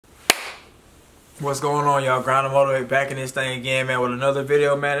What's going on, y'all? Grind and Motivate back in this thing again, man, with another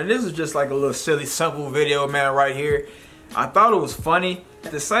video, man. And this is just like a little silly, simple video, man, right here. I thought it was funny.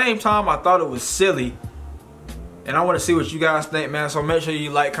 At the same time, I thought it was silly. And I want to see what you guys think, man. So make sure you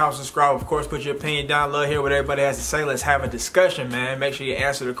like, comment, subscribe. Of course, put your opinion down. Love hear what everybody has to say. Let's have a discussion, man. Make sure you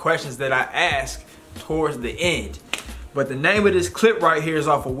answer the questions that I ask towards the end. But the name of this clip right here is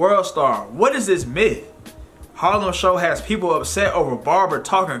off of World Star. What is this myth? Harlem show has people upset over barber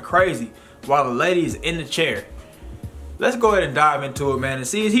talking crazy while the lady is in the chair. Let's go ahead and dive into it, man, and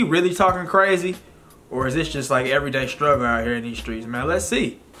see, is he really talking crazy? Or is this just like everyday struggle out here in these streets, man? Let's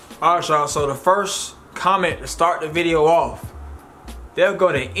see. Alright, y'all, so the first comment to start the video off: they'll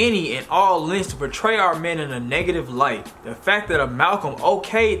go to any and all lengths to portray our men in a negative light. The fact that a Malcolm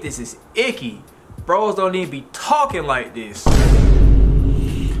okayed this is icky. Bros don't even be talking like this.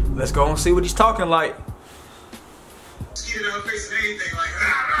 Let's go and see what he's talking like. Skeet in her face and anything like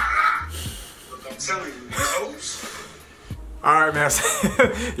that. Look, I'm telling you, these hoes. Alright, man.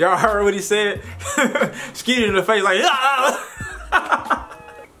 Y'all heard what he said? Skeet in the face like,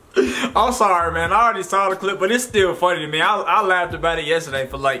 I'm sorry, man. I already saw the clip, but it's still funny to me. I laughed about it yesterday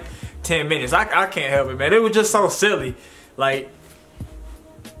for like 10 minutes. I can't help it, man. It was just so silly. Like,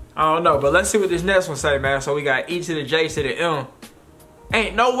 I don't know. But let's see what this next one say, man. So we got E to the J to the M.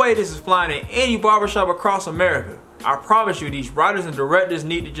 Ain't no way this is flying in any barbershop across America. I promise you, these writers and directors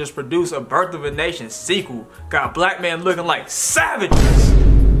need to just produce a Birth of a Nation sequel. Got black men looking like savages.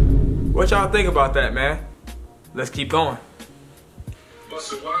 What y'all think about that, man? Let's keep going.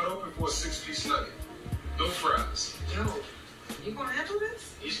 Bust it wide open for a 6-piece nugget. No fries. Yo, you gonna handle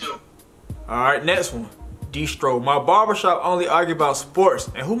this? He's dope. Alright, next one. Distro. My barbershop only argue about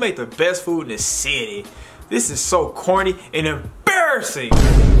sports and who make the best food in the city. This is so corny and embarrassing.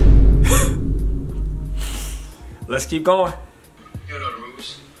 Let's keep going. You know the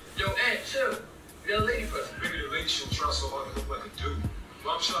rules. Yo, Aunt, chill. You're a lady person. Maybe the lady should try so hard to look like a dude.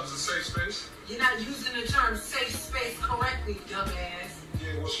 Barbershop's a safe space. You're not using the term safe space correctly, dumbass.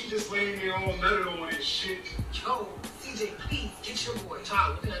 Yeah, well, she just laying there all nutted on this shit. Yo, CJ, please, get your boy.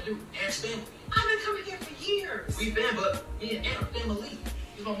 Todd, what can I do? Ask family. I've been coming here for years. We've been, but me and Aunt are family.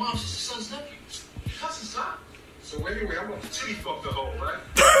 He's my mom's sister's son's nephew. Cousin Todd. So anyway, I want to titty fuck the hoe, right?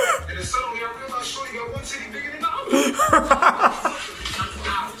 And then suddenly I realized Shorty got one titty bigger than the other.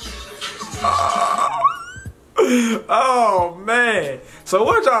 Oh, man. So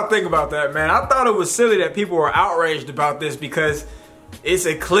what y'all think about that, man? I thought it was silly that people were outraged about this because it's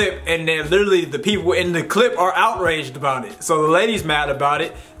a clip and then literally the people in the clip are outraged about it. So the lady's mad about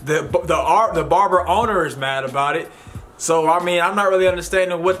it. The barber owner is mad about it. So, I mean, I'm not really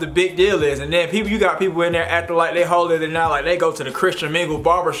understanding what the big deal is. And then you got people in there acting like they holier than now, like they go to the Christian Mingle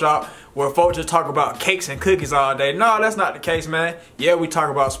barbershop where folks just talk about cakes and cookies all day. No, that's not the case, man. Yeah, we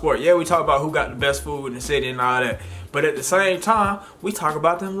talk about sport. Yeah, we talk about who got the best food in the city and all that. But at the same time, we talk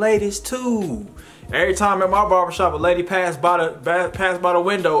about them ladies too. Every time at my barbershop, a lady passed by the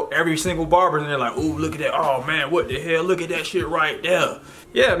window, every single barber, and they're like, ooh, look at that. Oh, man, what the hell? Look at that shit right there.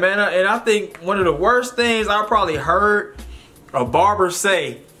 Yeah, man, and I think one of the worst things I probably heard a barber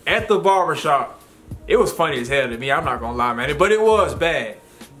say at the barbershop, it was funny as hell to me, I'm not gonna lie, man, but it was bad.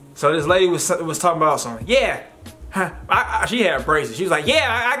 So this lady was talking about something. Yeah, she had braces. She was like,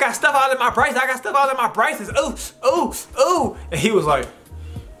 yeah, I got stuff all in my braces. I got stuff all in my braces. Ooh, ooh, ooh. And he was like,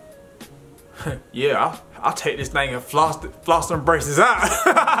 yeah, I'll take this thing and floss them braces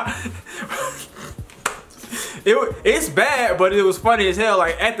out. It's bad, but it was funny as hell.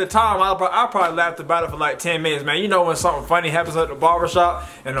 Like, at the time, I probably laughed about it for like 10 minutes, man. You know when something funny happens at the barbershop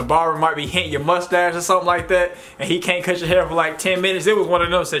and the barber might be hinting your mustache or something like that and he can't cut your hair for like 10 minutes? It was one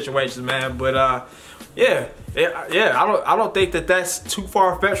of those situations, man. But yeah, I don't think that that's too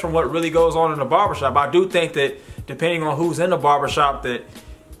far-fetched from what really goes on in the barbershop. I do think that depending on who's in the barbershop, that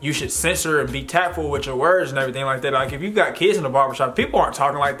you should censor and be tactful with your words and everything like that. Like, if you got kids in the barbershop, people aren't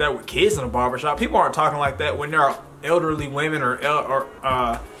talking like that with kids in the barbershop. People aren't talking like that when there are elderly women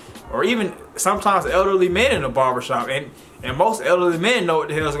or even sometimes elderly men in the barbershop. And most elderly men know what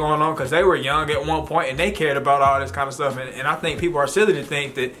the hell's going on because they were young at one point and they cared about all this kind of stuff. And I think people are silly to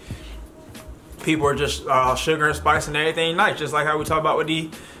think that people are just sugar and spice and everything nice. Just like how we talk about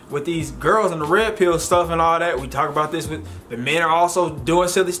with these girls and the red pill stuff and all that. We talk about this with the men are also doing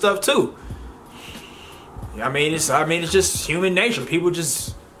silly stuff too. I mean, it's just human nature. People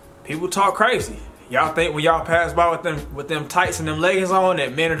talk crazy. Y'all think when y'all pass by with them tights and them leggings on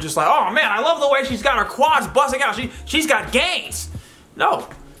that men are just like, oh man, I love the way she's got her quads busting out. She's got gains. No,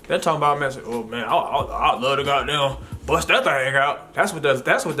 they're talking about men. Oh man, I'd love to goddamn bust that thing out. That's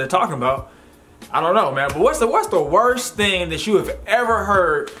what they're talking about. I don't know, man. But what's the worst thing that you have ever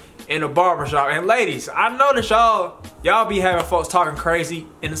heard in the barbershop. And ladies, I know that y'all be having folks talking crazy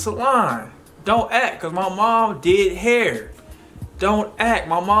in the salon. Don't act, cause my mom did hair. Don't act,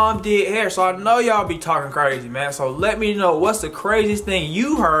 my mom did hair, so I know y'all be talking crazy, man. So let me know, what's the craziest thing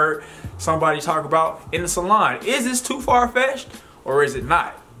you heard somebody talk about in the salon? Is this too far-fetched or is it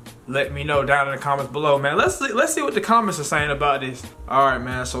not? Let me know down in the comments below, man. Let's see what the comments are saying about this. All right,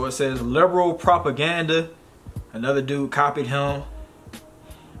 man, so it says liberal propaganda. Another dude copied him.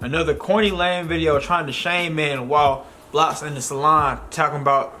 Another corny lame video trying to shame men while blocks in the salon talking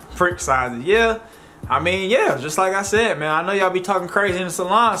about prick sizes. Yeah, I mean, yeah, just like I said, man, I know y'all be talking crazy in the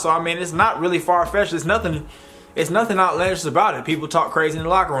salon, so I mean, it's not really far-fetched. It's nothing outlandish about it. People talk crazy in the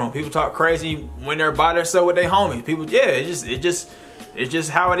locker room. People talk crazy when they're by themselves with their homies. People, yeah, it's just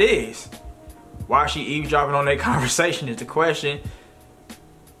how it is. Why she eavesdropping on their conversation is the question.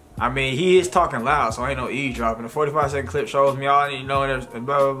 I mean, he is talking loud, so ain't no eavesdropping. The 45-second clip shows me all I need to know, and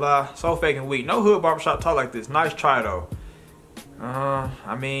blah, blah, blah. So fake and weak. No hood barbershop talk like this. Nice try, though.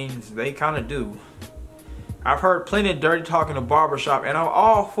 I mean, they kind of do. I've heard plenty of dirty talk in the barbershop, and I'm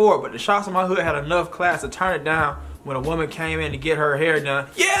all for it, but the shops in my hood had enough class to turn it down when a woman came in to get her hair done.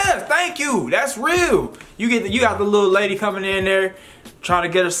 Yeah, thank you. That's real. You got the little lady coming in there trying to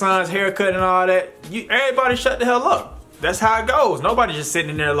get her son's haircut and all that. Everybody shut the hell up. That's how it goes. Nobody just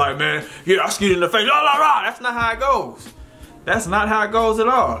sitting in there like, man, yeah, I skewed in the face. Rah, rah, rah. That's not how it goes. That's not how it goes at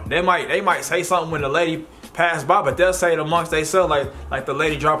all. They might say something when the lady passed by, but they'll say it amongst themselves, like the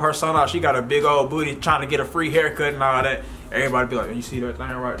lady dropped her son off. She got a big old booty trying to get a free haircut and all that. Everybody be like, you see that thing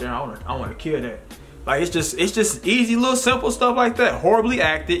right there? I want to kill that. Like, it's just easy little simple stuff like that. Horribly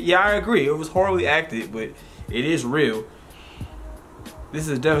acted. Yeah, I agree. It was horribly acted, but it is real. This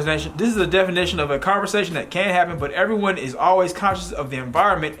is a definition of a conversation that can happen, but everyone is always conscious of the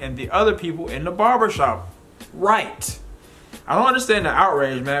environment and the other people in the barbershop. Right. I don't understand the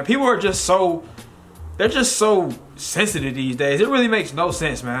outrage, man. People are just so, they're just so sensitive these days. It really makes no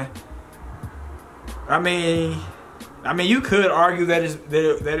sense, man. I mean, you could argue that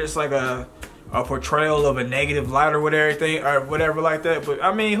it's like a portrayal of a negative light or whatever like that, but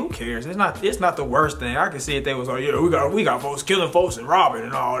I mean, who cares? It's not the worst thing. I can see if they was like, yeah, we got folks killing folks and robbing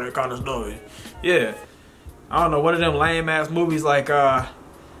and all that kind of stuff. Yeah, I don't know, one of them lame ass movies like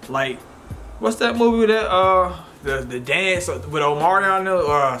what's that movie that the dance with Omari on there?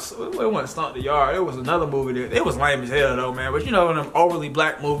 It wasn't Stomp the Yard. It was another movie that it was lame as hell though, man. But you know, them overly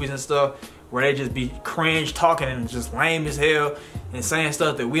black movies and stuff where they just be cringe talking and just lame as hell and saying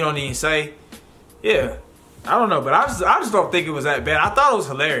stuff that we don't even say. Yeah, I don't know, but I just don't think it was that bad. I thought it was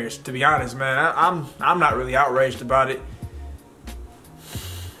hilarious, to be honest, man. I'm not really outraged about it.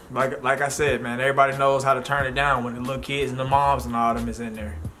 Like I said, man, everybody knows how to turn it down when the little kids and the moms and all them is in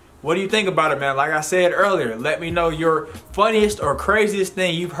there. What do you think about it, man? Like I said earlier, let me know your funniest or craziest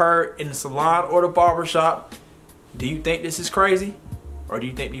thing you've heard in the salon or the barbershop. Do you think this is crazy? Or do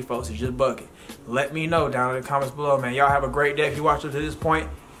you think these folks are just bugging? Let me know down in the comments below, man. Y'all have a great day if you watched it to this point.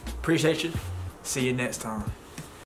 Appreciate you. See you next time.